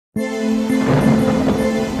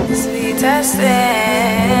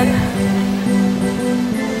testing.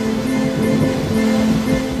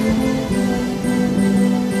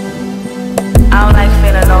 I don't like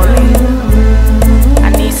feeling lonely. I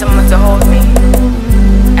need someone to hold me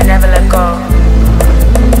and never let go.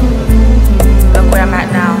 Look where I'm at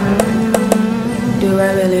now. Do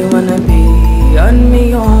I really wanna be on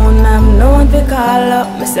me own? I'm no one to call up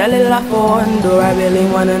my cellular phone. Do I really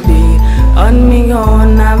wanna be on me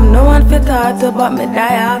own? I'm no one to talk about me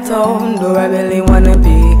dial tone. Do I really wanna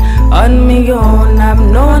be on me own?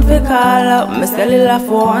 I'm no one to call up my cellular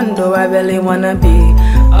phone. Do I really wanna be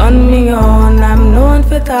on me own? I'm no one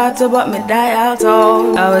to talk about me dial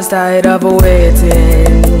tone. I was tired of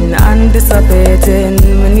waiting, anticipating.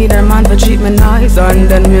 We need a man for treatment nice, and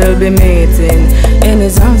then we'll be mating. In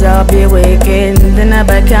his arms I'll be waking, then I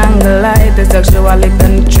by candlelight, the sexually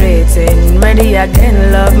penetrating. Ready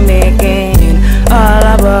again, love making. All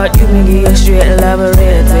about you, me give you straight love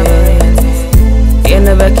rating. You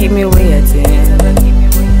never keep me waiting.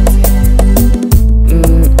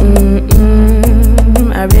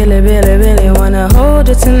 I really, really, really wanna hold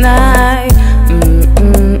you tonight.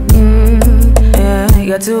 Yeah,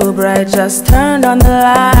 you're too bright, just turned on the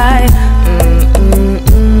light.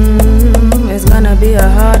 It's gonna be a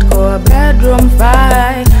hardcore bedroom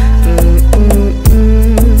fight.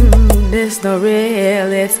 This no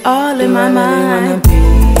real, it's all in my mind. Do I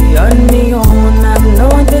really wanna be on me own? I'm no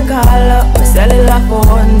one to call up my cellular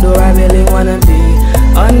phone. Do I really wanna be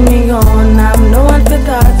on me own? I'm no one to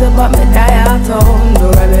talk about my dial tone.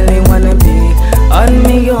 Do I really wanna be on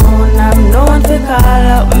me own? I'm no one to call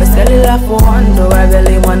up my cellular phone. Do I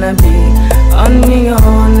really wanna be on me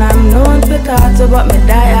own? I'm no one to talk about my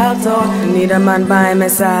dial tone. Need a man by my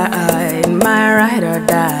side, my ride or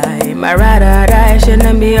die. My ride or die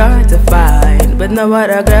shouldn't be hard to find. But no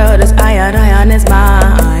other girl, this iron is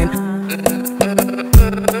mine.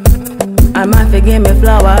 I might forgive me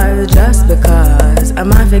flowers just because. I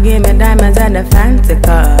might forgive me diamonds and the fancy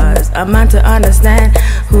cars. I meant to understand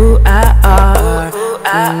who I are.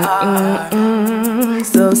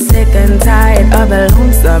 So sick and tired of the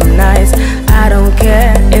lonesome nights. I don't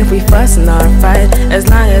care if we fuss nor fight, as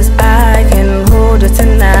long as I can hold you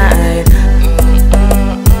tonight.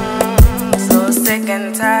 So sick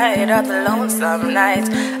and tired of the lonesome nights.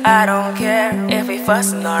 I don't care if we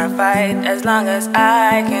fuss nor fight, as long as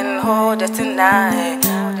I can hold you tonight.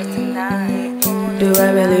 Do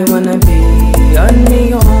I really wanna be on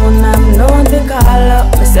me own? I'm no one to call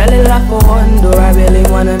up my cellular phone. Do I really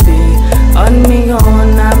wanna be on me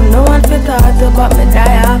own? I'm no one to talk about my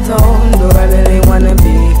dial tone. Do I really wanna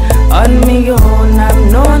be on me own?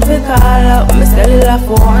 I'm no one to call up my cellular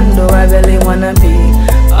phone. Do I really wanna be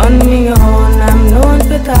on me own? I'm no one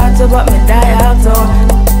to talk about my dial tone.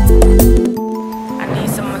 I need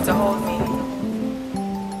someone to hold me.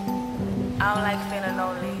 I don't like feeling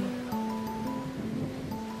lonely.